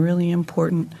that was really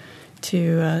important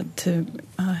to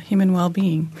human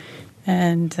well-being.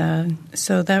 And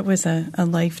so that was a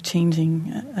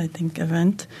life-changing, I think,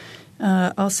 event.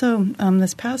 Also,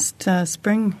 this past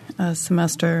spring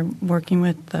semester, working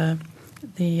with the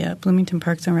Bloomington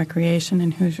Parks and Recreation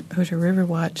and Hoosier River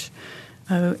Watch,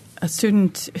 a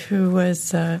student who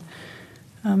was kind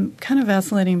of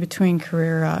vacillating between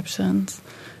career options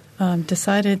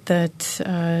decided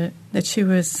that she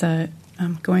was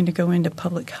going to go into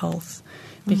public health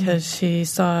because she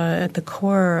saw at the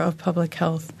core of public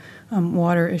health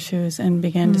water issues and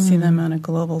began to see them on a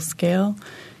global scale.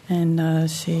 And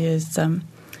she is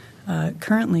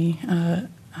currently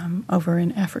over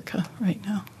in Africa right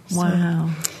now. Wow.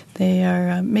 So they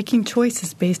are making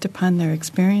choices based upon their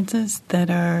experiences that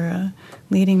are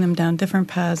leading them down different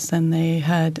paths than they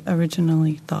had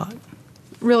originally thought.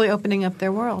 Really opening up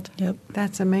their world. Yep.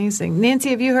 That's amazing. Nancy,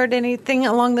 have you heard anything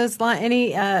along those lines?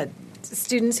 Any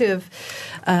students who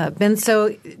have been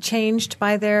so changed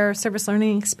by their service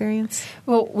learning experience?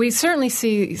 Well, we certainly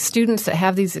see students that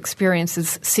have these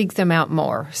experiences seek them out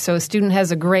more. So a student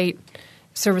has a great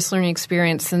service learning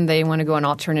experience and they want to go on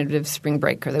alternative spring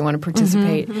break or they want to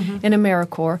participate in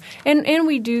AmeriCorps. And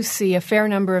we do see a fair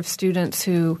number of students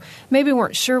who maybe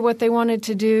weren't sure what they wanted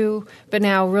to do but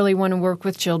now really want to work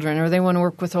with children or they want to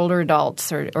work with older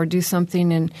adults or do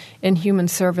something in human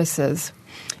services.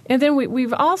 And then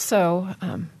we've also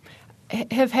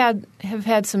have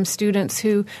had some students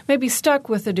who may be stuck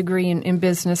with a degree in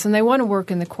business and they want to work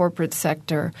in the corporate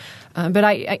sector. But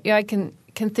I can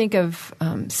think of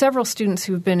several students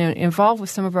who've been involved with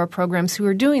some of our programs who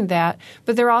are doing that,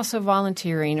 but they're also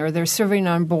volunteering or they're serving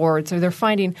on boards or they're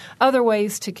finding other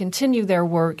ways to continue their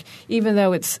work, even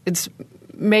though it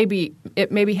maybe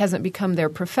hasn't become their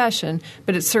profession,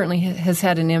 but it certainly has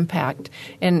had an impact.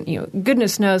 And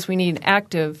goodness knows we need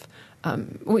active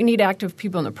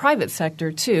people in the private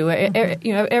sector too.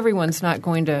 Everyone's not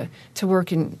going to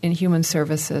work in human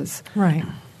services. Right.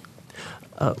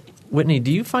 Whitney,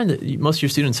 do you find that most of your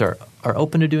students are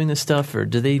open to doing this stuff, or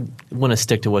do they want to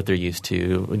stick to what they're used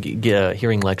to,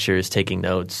 hearing lectures, taking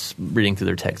notes, reading through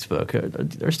their textbook?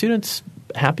 Are students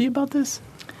happy about this?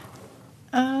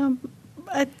 Not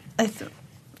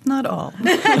all.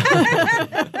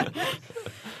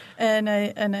 And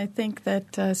I think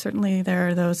that certainly there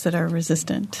are those that are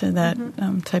resistant to that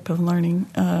type of learning.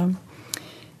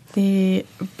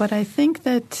 But I think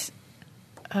that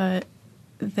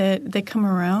they come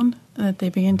around, that they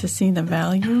begin to see the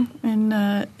value in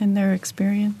their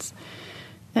experience,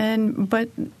 but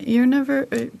you're never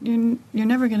going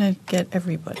to get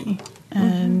everybody,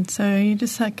 and so you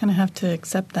just kind of have to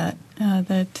accept that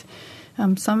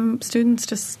some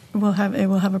students will have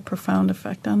a profound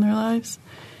effect on their lives,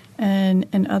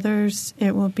 and others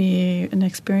it will be an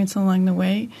experience along the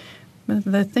way. But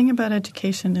the thing about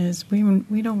education is we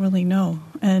don't really know,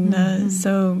 and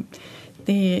so.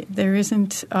 There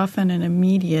isn't often an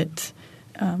immediate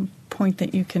point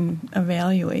that you can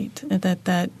evaluate.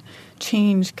 That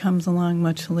change comes along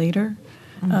much later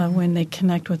when they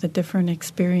connect with a different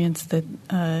experience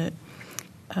that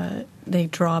they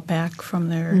draw back from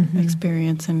their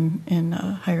experience in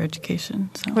higher education.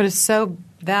 So. But it's so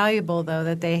valuable, though,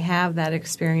 that they have that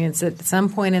experience at some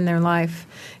point in their life,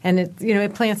 and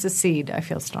it plants a seed. I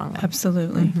feel strongly.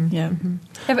 Absolutely, yeah.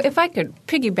 If I could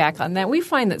piggyback on that, we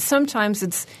find that sometimes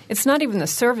it's not even the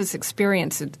service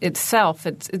experience itself;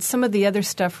 it's some of the other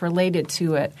stuff related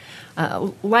to it.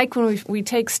 Like when we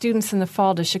take students in the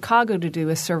fall to Chicago to do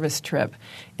a service trip,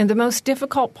 and the most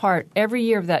difficult part every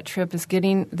year of that trip is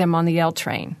getting them on the L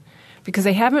train. Because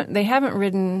they haven't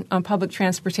ridden on public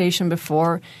transportation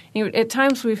before. At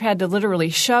times we've had to literally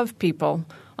shove people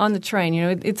on the train.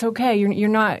 It's okay. You're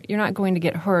not going to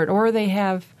get hurt. Or they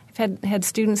have had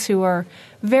students who are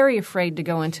very afraid to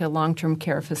go into a long-term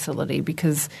care facility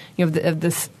because of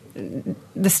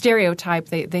the stereotype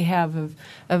they have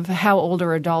of how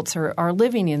older adults are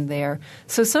living in there.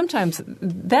 So sometimes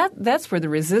that's where the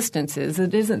resistance is.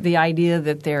 It isn't the idea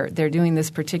that they're doing this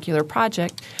particular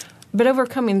project. But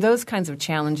overcoming those kinds of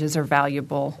challenges are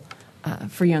valuable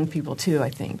for young people, too, I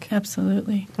think.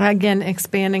 Absolutely. Again,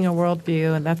 expanding a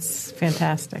worldview, and that's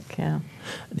fantastic, yeah.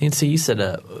 Nancy, you said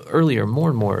earlier more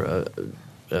and more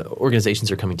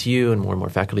organizations are coming to you and more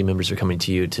faculty members are coming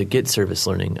to you to get service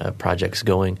learning projects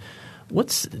going.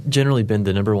 What's generally been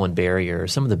the number one barrier or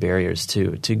some of the barriers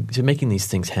to making these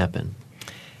things happen?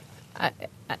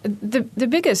 The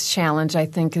biggest challenge, I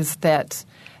think, is that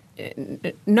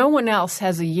no one else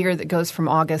has a year that goes from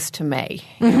August to May.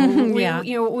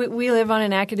 We live on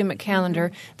an academic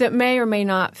calendar that may or may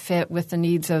not fit with the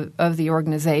needs of the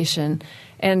organization.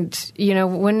 And,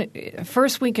 when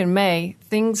first week in May,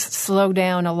 things slow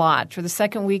down a lot, or the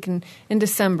second week in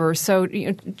December. So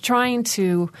trying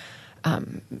to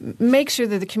make sure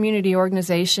that the community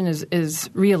organization is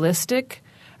realistic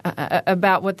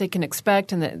about what they can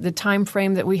expect and the time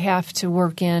frame that we have to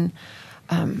work in.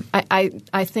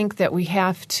 I think that we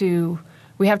have to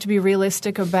be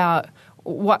realistic about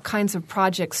what kinds of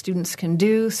projects students can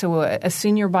do. So a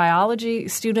senior biology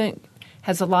student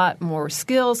has a lot more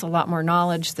skills, a lot more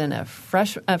knowledge than a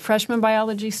freshman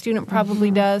biology student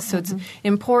probably does. So it's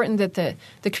important that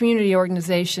the community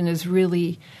organization is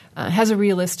really has a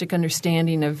realistic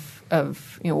understanding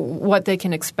of what they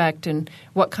can expect and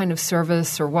what kind of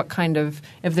service or what kind of,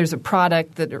 if there's a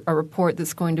product a report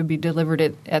that's going to be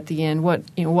delivered at the end,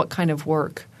 what kind of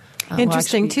work.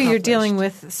 Interesting, too. You're dealing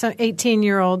with some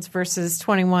 18-year-olds versus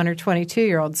 21 or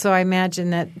 22-year-olds. So I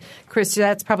imagine that, Chris,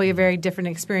 that's probably a very different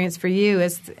experience for you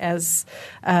as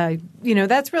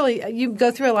that's really – you go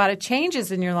through a lot of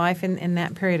changes in your life in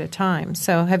that period of time.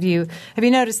 So have you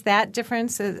noticed that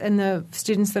difference in the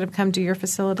students that have come to your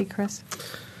facility, Chris?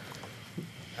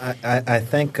 I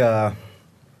think that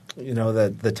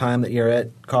the time that you're at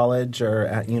college or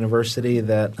at university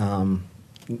that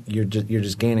you're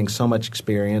just gaining so much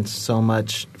experience, so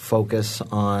much focus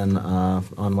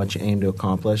on what you aim to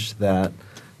accomplish that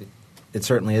it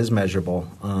certainly is measurable.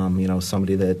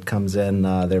 Somebody that comes in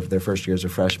their first year as a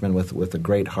freshman with a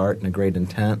great heart and a great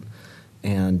intent,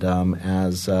 and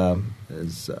as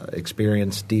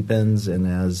experience deepens and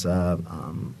as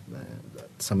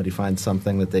somebody finds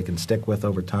something that they can stick with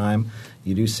over time,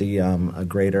 you do see a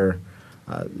greater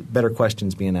better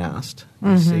questions being asked.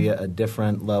 You see a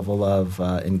different level of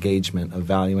engagement, of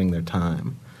valuing their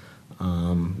time.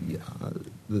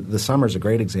 The summer is a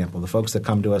great example. The folks that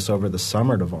come to us over the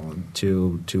summer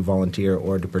to volunteer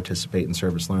or to participate in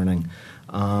service learning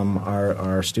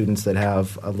are students that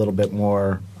have a little bit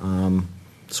more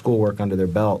schoolwork under their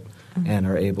belt and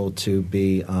are able to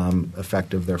be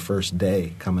effective their first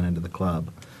day coming into the club.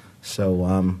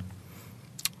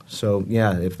 So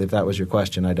yeah, if that was your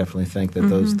question, I definitely think that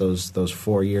those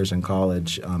 4 years in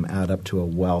college add up to a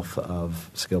wealth of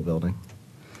skill building.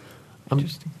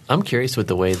 I'm curious with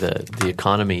the way the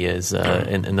economy is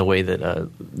and the way that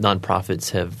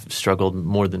nonprofits have struggled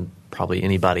more than probably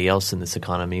anybody else in this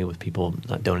economy, with people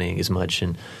not donating as much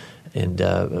and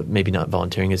maybe not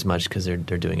volunteering as much because they're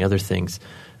doing other things.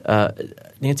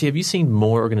 Nancy, have you seen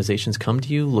more organizations come to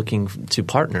you looking to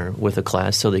partner with a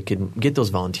class so they can get those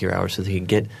volunteer hours, so they can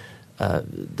get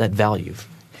that value?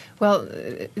 Well,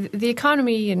 the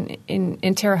economy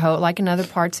in Terre Haute, like in other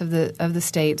parts of the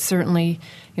state, certainly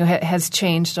has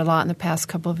changed a lot in the past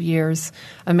couple of years.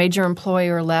 A major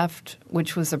employer left,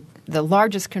 which was the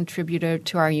largest contributor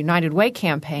to our United Way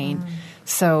campaign.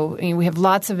 So we have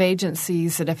lots of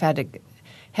agencies that have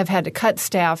had to cut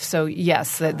staff. So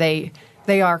yes, that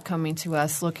they are coming to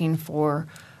us looking for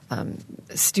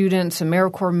students,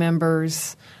 AmeriCorps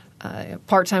members,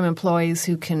 part-time employees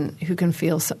who can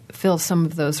fill some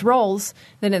of those roles.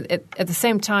 Then at the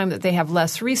same time that they have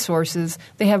less resources,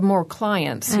 they have more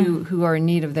clients who are in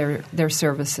need of their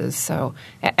services. So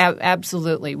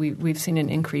absolutely, we've seen an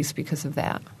increase because of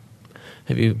that.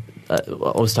 Have you? I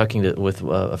was talking with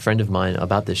a friend of mine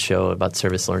about this show, about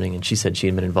service learning, and she said she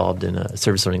had been involved in a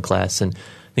service learning class, and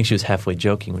I think she was halfway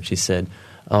joking when she said,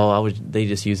 they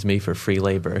just used me for free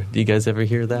labor. Do you guys ever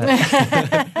hear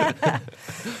that?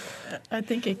 I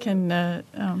think it can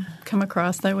come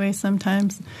across that way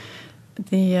sometimes.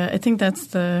 I think that's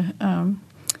the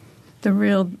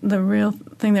real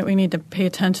thing that we need to pay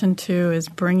attention to is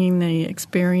bringing the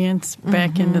experience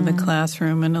back into the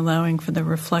classroom and allowing for the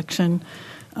reflection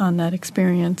on that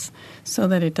experience so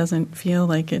that it doesn't feel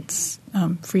like it's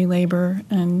free labor.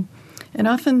 And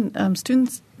often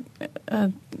students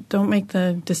don't make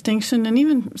the distinction, and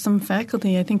even some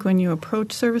faculty, I think when you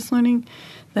approach service learning,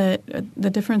 that the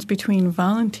difference between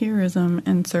volunteerism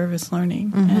and service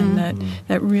learning and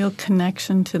that real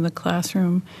connection to the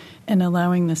classroom and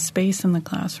allowing the space in the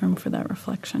classroom for that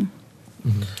reflection.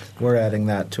 We're adding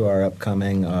that to our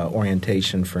upcoming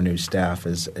orientation for new staff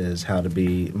is how to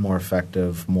be more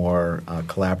effective, more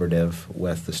collaborative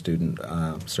with the student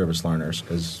service learners,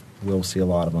 because we'll see a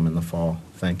lot of them in the fall.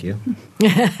 Thank you.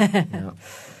 Yeah.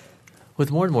 With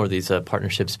more and more of these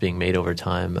partnerships being made over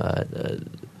time,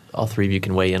 all three of you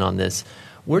can weigh in on this.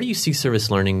 Where do you see service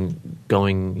learning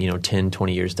going, 10,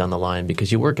 20 years down the line?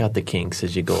 Because you work out the kinks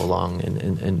as you go along,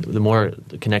 and the more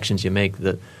connections you make,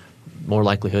 the more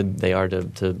likelihood they are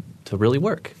to really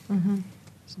work.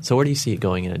 So where do you see it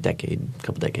going in a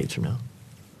couple decades from now?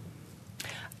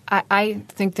 I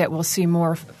think that we'll see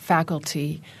more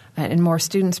faculty and more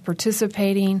students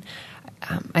participating.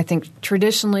 I think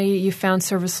traditionally you found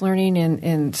service learning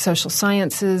in social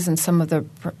sciences and some of the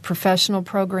professional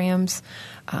programs.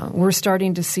 We're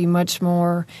starting to see much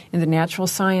more in the natural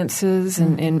sciences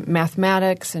and in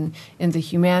mathematics and in the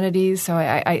humanities. So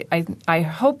I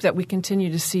hope that we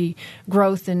continue to see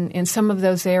growth in some of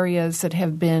those areas that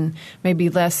have been maybe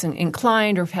less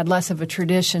inclined or have had less of a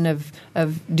tradition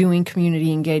of doing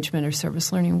community engagement or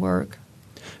service learning work.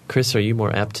 Chris, are you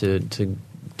more apt to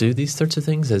do these sorts of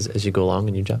things as you go along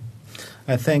in your job?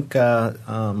 I think a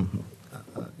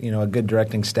good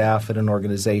directing staff at an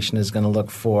organization is going to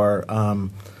look for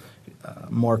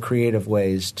more creative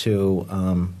ways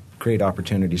to create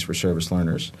opportunities for service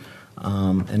learners.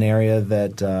 An area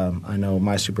that I know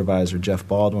my supervisor, Jeff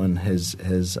Baldwin,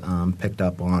 has picked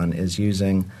up on is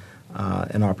using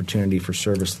an opportunity for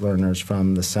service learners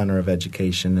from the Center of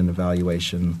Education and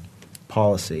Evaluation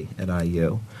Policy at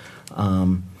IU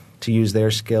to use their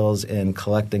skills in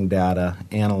collecting data,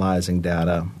 analyzing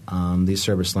data. These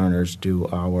service learners do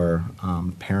our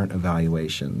parent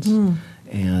evaluations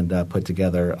and put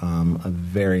together a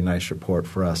very nice report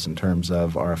for us in terms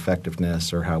of our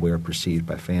effectiveness or how we are perceived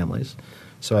by families.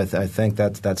 So I think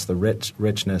that's the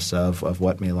richness of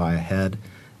what may lie ahead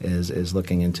is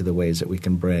looking into the ways that we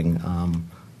can bring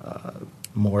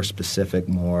more specific,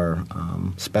 more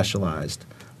specialized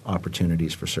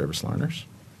opportunities for service learners.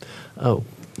 Oh,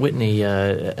 Whitney,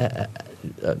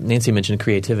 Nancy mentioned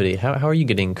creativity. How are you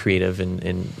getting creative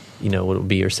in what would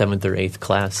be your 7th or 8th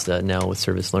class now with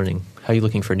service learning? How are you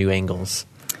looking for new angles?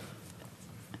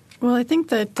 Well, I think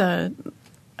that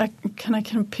I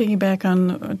can piggyback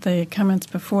on the comments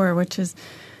before, which is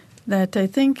that I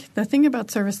think the thing about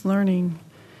service learning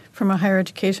from a higher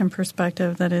education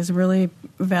perspective that is really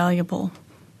valuable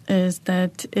is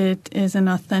that it is an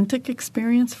authentic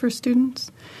experience for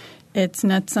students. It's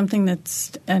not something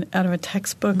that's out of a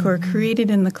textbook or created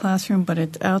in the classroom, but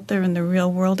it's out there in the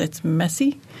real world. It's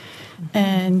messy,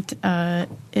 and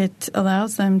it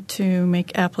allows them to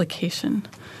make application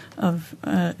of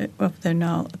their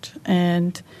knowledge.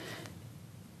 And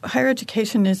higher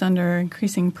education is under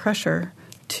increasing pressure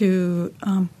to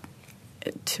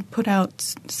put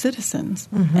out citizens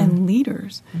and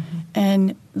leaders,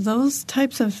 and those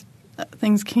types of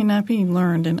things cannot be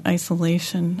learned in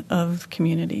isolation of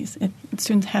communities.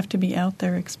 Students have to be out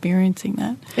there experiencing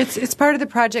that. It's part of the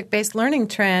project-based learning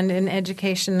trend in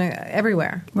education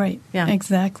everywhere. Right. Yeah.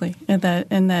 Exactly. And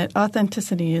that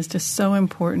authenticity is just so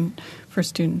important for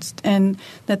students, and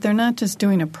that they're not just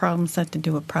doing a problem set to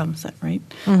do a problem set, right?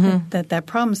 That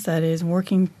problem set is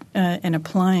working and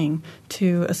applying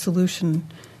to a solution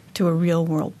to a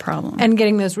real-world problem. And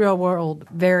getting those real-world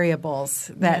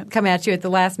variables that come at you at the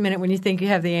last minute when you think you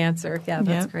have the answer. Yeah,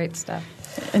 that's great stuff.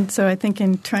 And so I think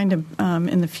in trying to,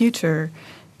 in the future,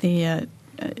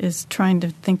 is trying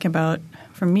to think about,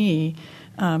 for me,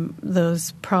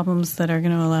 those problems that are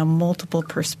going to allow multiple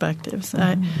perspectives.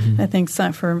 I think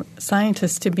for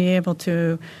scientists to be able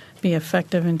to be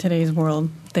effective in today's world,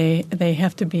 they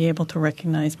have to be able to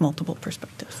recognize multiple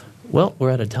perspectives. Well, we're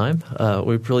out of time.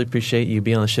 We really appreciate you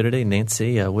being on the show today,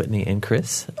 Nancy, Whitney, and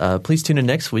Chris. Please tune in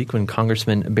next week when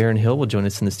Congressman Barron Hill will join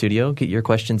us in the studio. Get your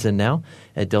questions in now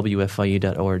at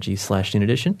wfiu.org/Noon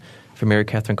Edition. For Mary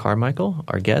Catherine Carmichael,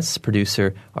 our guests,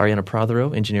 producer Ariana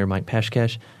Prothero, engineer Mike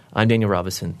Pashkash, I'm Daniel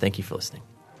Robison. Thank you for listening.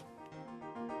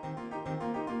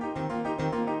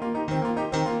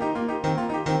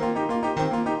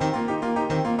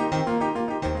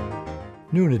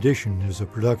 Noon Edition is a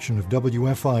production of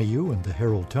WFIU and the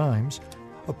Herald Times.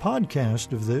 A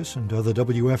podcast of this and other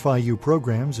WFIU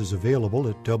programs is available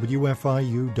at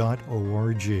wfiu.org.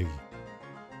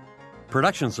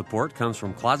 Production support comes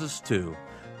from Closets 2,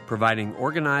 providing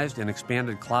organized and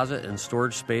expanded closet and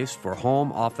storage space for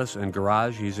home, office, and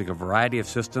garage using a variety of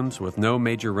systems with no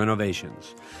major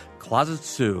renovations.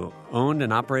 Closets 2, owned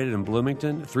and operated in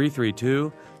Bloomington,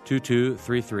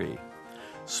 332-2233.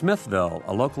 Smithville,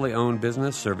 a locally owned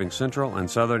business serving central and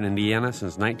southern Indiana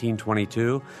since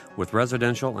 1922 with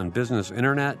residential and business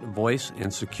internet, voice,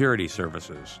 and security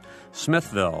services.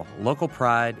 Smithville, local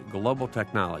pride, global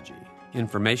technology.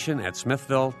 Information at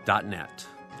smithville.net.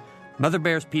 Mother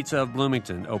Bear's Pizza of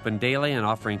Bloomington, open daily and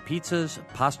offering pizzas,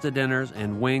 pasta dinners,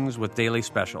 and wings with daily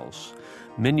specials.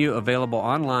 Menu available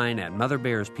online at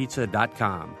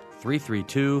motherbearspizza.com,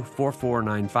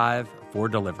 332-4495 for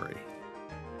delivery.